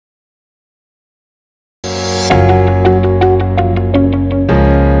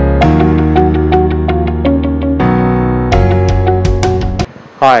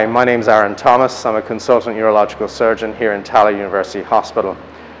Hi, my name is Aaron Thomas. I'm a consultant urological surgeon here in Tallaght University Hospital.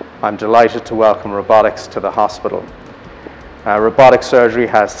 I'm delighted to welcome robotics to the hospital. Robotic surgery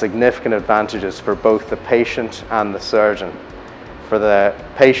has significant advantages for both the patient and the surgeon. For the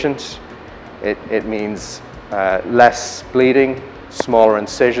patient, it means less bleeding, smaller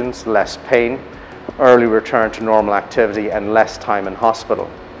incisions, less pain, early return to normal activity, and less time in hospital.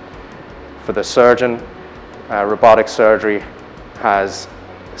 For the surgeon, robotic surgery has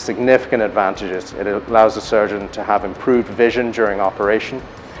significant advantages. It allows the surgeon to have improved vision during operation,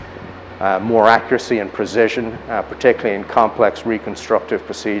 more accuracy and precision, particularly in complex reconstructive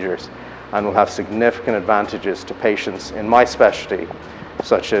procedures, and will have significant advantages to patients in my specialty,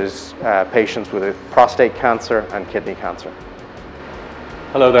 such as patients with prostate cancer and kidney cancer.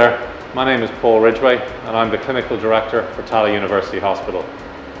 Hello there, my name is Paul Ridgway and I'm the Clinical Director for Tallaght University Hospital.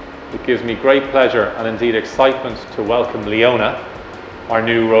 It gives me great pleasure and indeed excitement to welcome Leona, our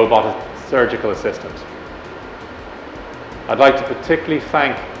new robotic surgical assistant. I'd like to particularly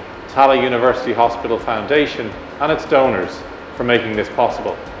thank Tallaght University Hospital Foundation and its donors for making this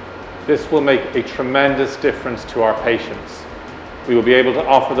possible. This will make a tremendous difference to our patients. We will be able to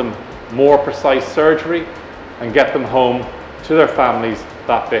offer them more precise surgery and get them home to their families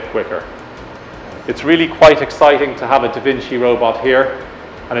that bit quicker. It's really quite exciting to have a Da Vinci robot here,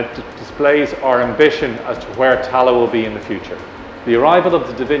 and it displays our ambition as to where Tallaght will be in the future. The arrival of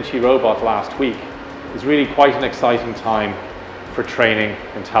the Da Vinci robot last week is really quite an exciting time for training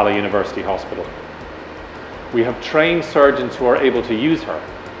in Tallaght University Hospital. We have trained surgeons who are able to use her,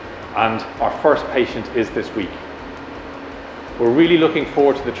 and our first patient is this week. We're really looking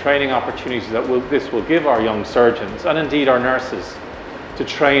forward to the training opportunities that this will give our young surgeons, and indeed our nurses, to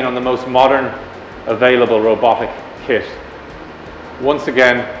train on the most modern available robotic kit. Once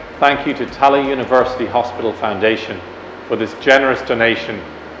again, thank you to Tallaght University Hospital Foundation for this generous donation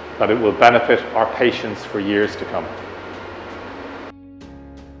that it will benefit our patients for years to come.